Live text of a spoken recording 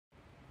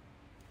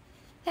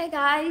Hey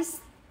guys,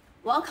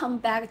 welcome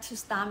back to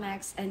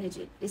StarMax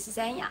Energy. This is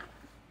Anya.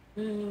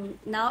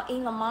 Now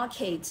in the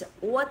market,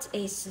 what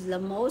is the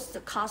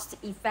most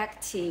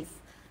cost-effective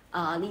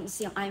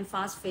lithium iron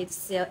phosphate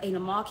cell in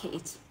the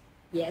market?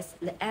 Yes,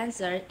 the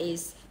answer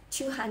is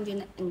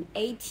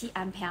 280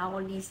 ampere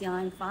hour lithium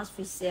iron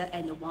phosphate cell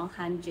and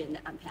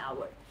 100 ampere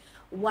hour.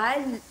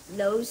 While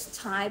those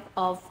type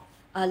of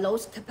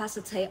those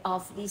capacity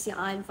of lithium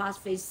iron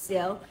phosphate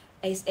cell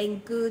is in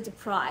good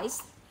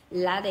price,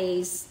 that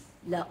is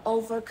the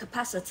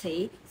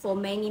overcapacity for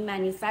many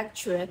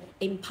manufacturers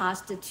in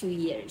past 2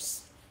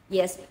 years.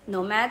 Yes,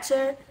 no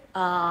matter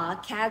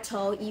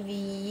CATL,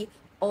 EVE,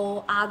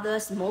 or other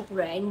small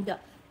brand,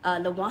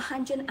 the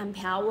 100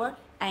 ampere hour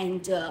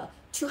and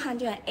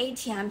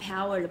 280 ampere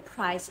hour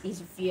price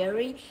is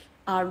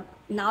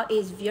now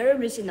is very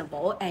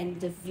reasonable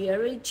and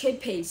very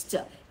cheapest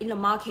in the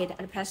market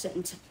at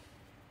present.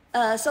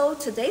 So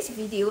today's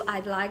video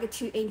I'd like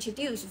to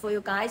introduce for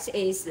you guys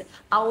is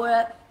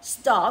our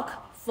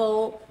stock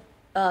for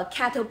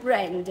CATL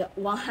brand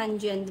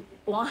 100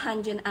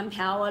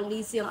 ampere hour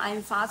lithium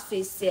iron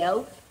phosphate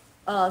cell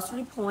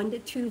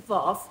 3.2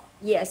 volt.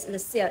 Yes, the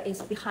cell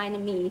is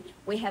behind me.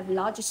 We have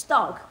large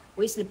stock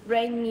with the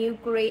brand new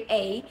grade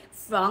A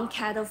from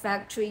CATL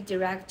factory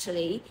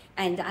directly,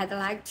 and I'd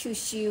like to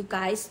show you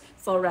guys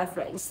for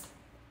reference.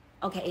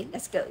 Okay,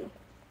 let's go.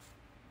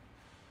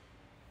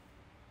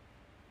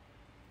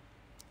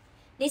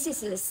 This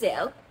is the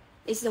cell.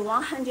 It's the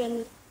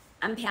 100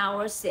 ampere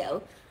hour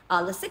cell.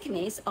 The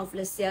thickness of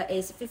the cell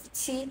is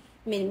 50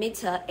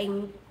 millimeter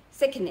in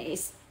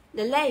thickness.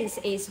 The length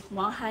is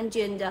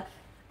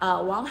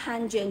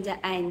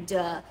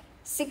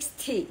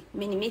 160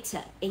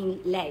 millimeter in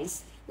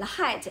length. The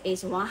height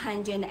is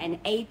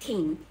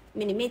 118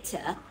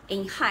 millimeter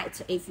in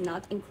height, if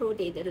not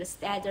included the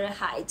standard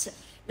height.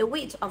 The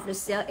weight of the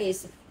cell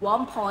is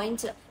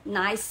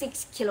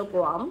 1.96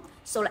 kilogram,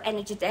 so the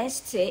energy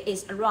density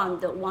is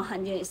around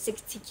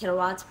 160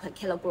 kilowatts per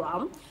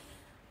kilogram.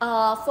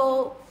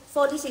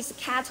 For this is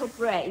CATL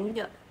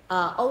brand.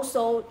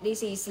 Also,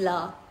 this is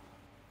the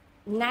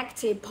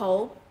negative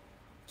pole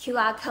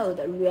QR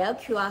code, real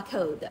QR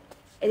code.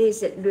 It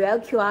is a real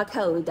QR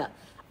code.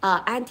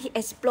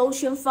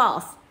 Anti-explosion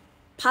valve,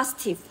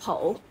 positive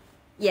pole.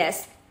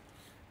 Yes.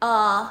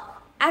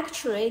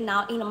 Actually,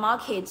 now in the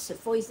market,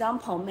 for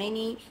example,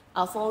 many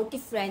for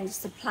different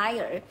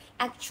supplier,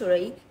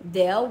 actually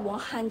their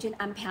 100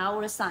 ampere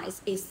hour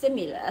size is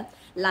similar.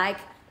 Like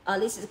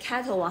this is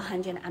CATL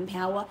 100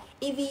 ampere hour,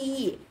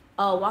 EVE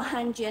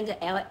 100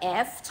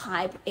 LF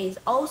type is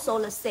also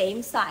the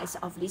same size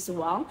of this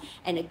one,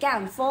 and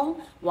Ganfeng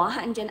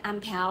 100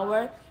 ampere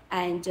hour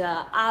and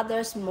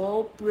other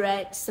small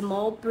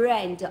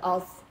brand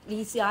of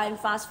lithium iron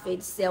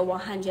phosphate cell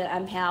 100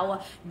 ampere hour,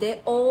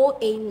 they all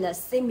in the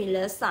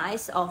similar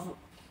size of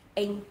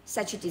in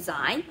such a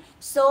design.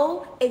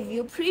 So if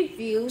you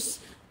previous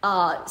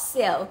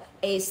cell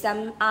is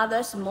some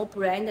other small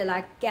brand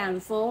like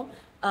Ganfeng,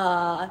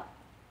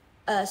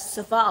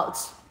 Savout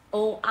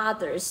or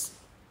others,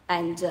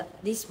 and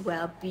this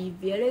will be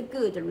very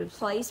good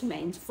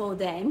replacement for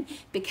them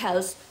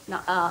because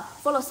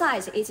for the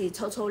size it is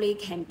totally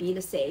can be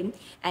the same,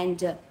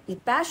 and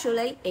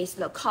especially is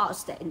the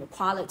cost and the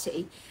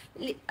quality.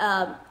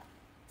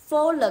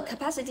 For the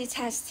capacity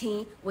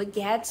testing we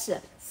get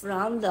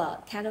from the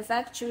CATL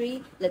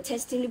factory, the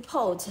testing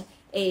report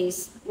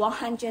is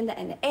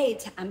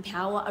 108 ampere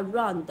hour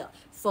around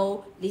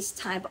for this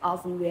type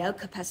of real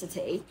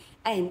capacity,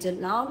 and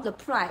now the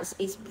price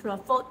is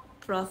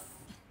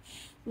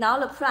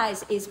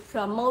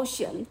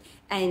promotion,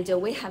 and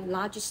we have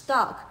large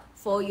stock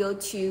for you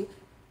to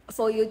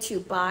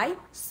buy.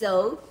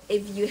 So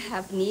if you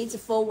have needs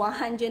for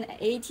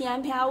 180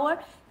 ampere hour,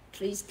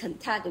 please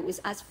contact with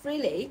us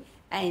freely,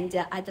 and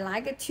I'd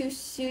like to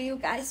show you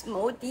guys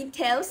more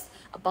details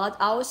about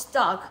our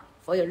stock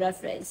for your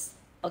reference.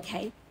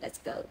 Okay, let's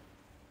go.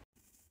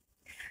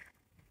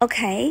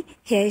 Okay,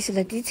 here is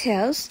the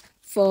details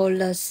for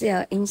the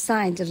cell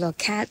inside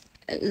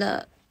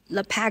the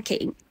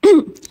packing.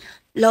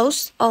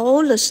 Those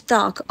all the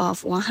stock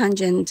of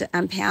 100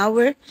 ampere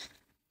hour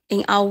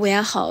in our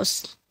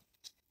warehouse.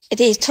 It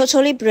is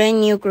totally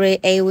brand new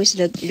grade A with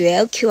the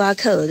real QR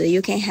code.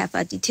 You can have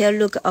a detailed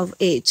look of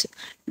it.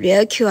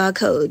 Real QR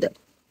code.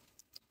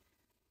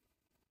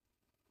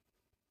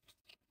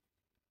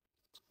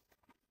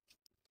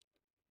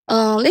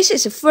 This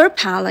is a full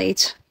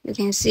palette. You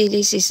can see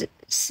this is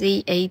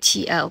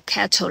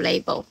CATL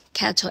label,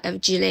 CATL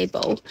FG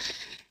label.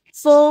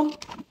 For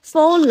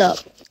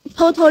the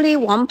totally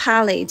one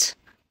pallet,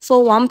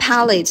 for one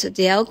pallet,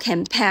 they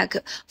can pack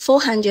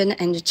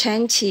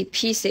 420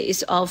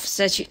 pieces of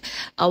such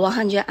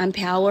 100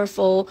 ampere hour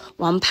for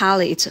one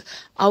pallet.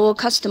 Our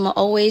customer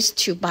always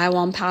to buy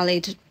one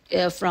pallet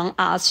from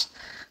us.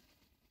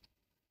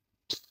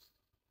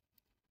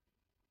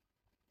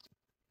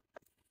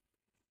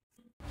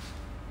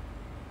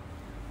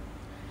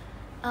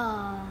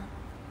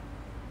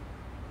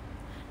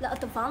 The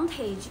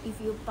advantage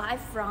if you buy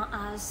from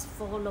us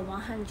for the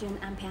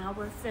 100 ampere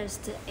hour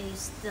first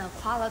is the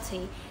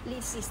quality.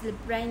 This is the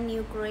brand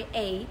new grade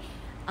A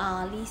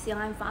lithium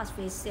iron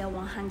phosphate cell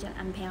 100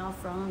 ampere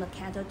from the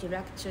CATL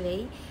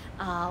directly.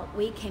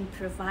 We can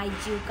provide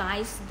you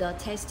guys the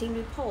testing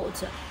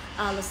report,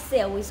 the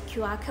cell with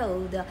QR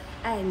code,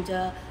 and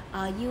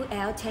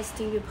UL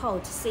testing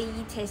report,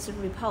 CE test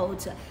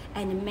report,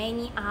 and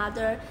many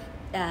other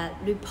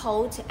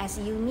report as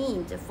you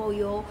need for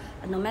your,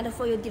 no matter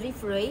for your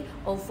delivery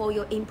or for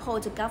your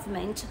import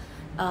government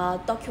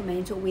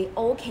document, we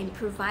all can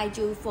provide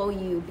you for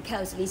you,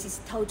 because this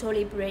is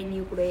totally brand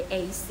new grade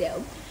A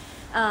cell.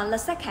 The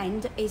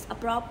second is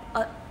about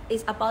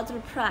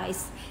the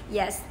price.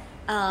 Yes,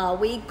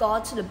 we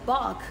got the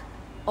bulk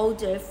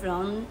order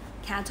from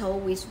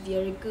CATL with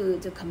very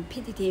good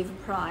competitive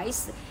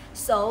price.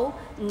 So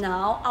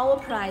now our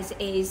price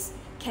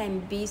can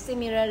be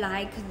similar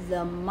like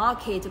the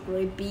market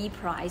grade B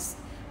price,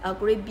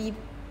 grade B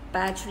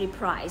battery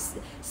price.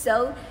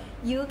 So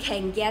you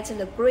can get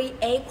the grade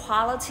A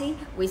quality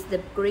with the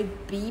grade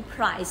B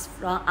price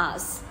from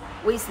us,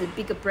 with the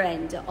big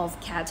brand of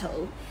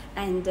CATL.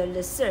 And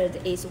the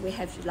third is we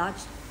have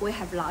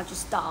large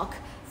stock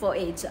for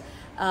it.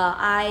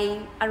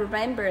 I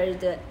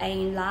remembered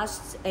in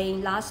last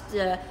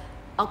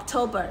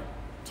October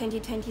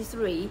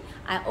 2023,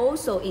 I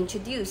also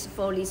introduced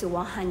for this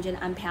 100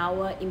 ampere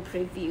hour in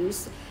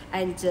previews,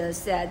 and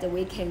said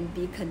we can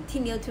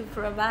continue to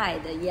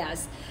provide.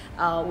 Yes,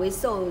 we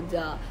sold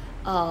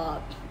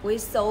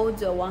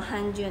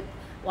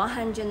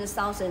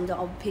 100,000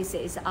 of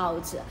pieces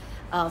out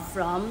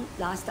from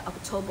last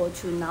October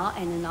to now,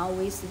 and now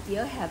we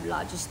still have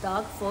large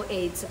stock for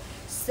it.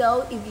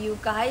 So if you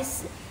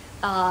guys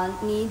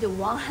need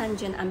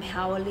 100 ampere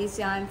hour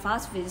lithium iron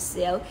phosphate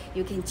cell,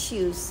 you can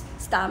choose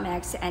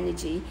StarMax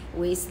Energy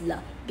with the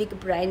big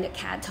brand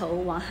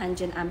CATL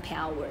 100 ampere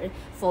hour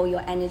for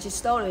your energy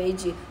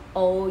storage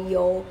or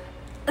your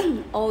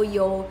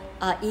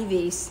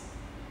EVs.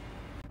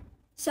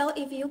 So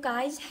if you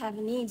guys have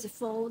needs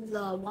for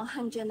the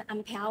 100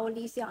 ampere hour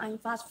lithium iron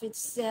phosphate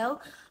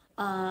cell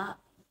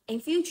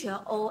in future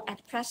or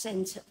at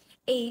present,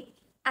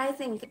 I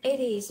think it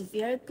is a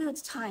very good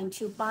time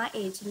to buy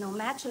it, no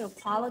matter the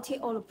quality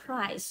or the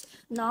price.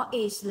 Now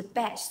is the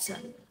best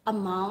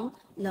among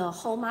the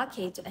whole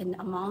market and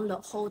among the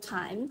whole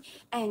time.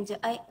 And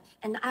I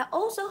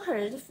also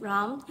heard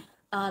from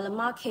the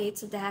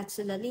market that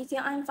the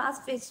lithium iron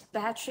phosphate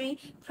battery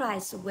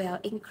price will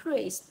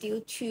increase due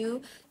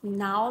to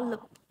now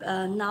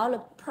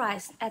the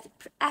price at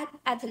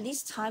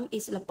this time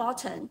is the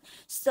bottom.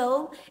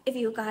 So if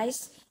you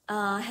guys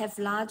have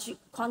large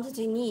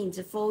quantity needs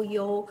for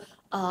your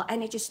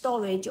energy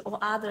storage or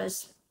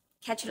others,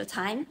 catch the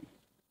time.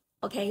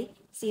 Okay,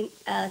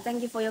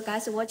 thank you for you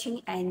guys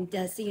watching, and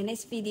see you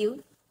next video.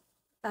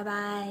 Bye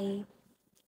bye.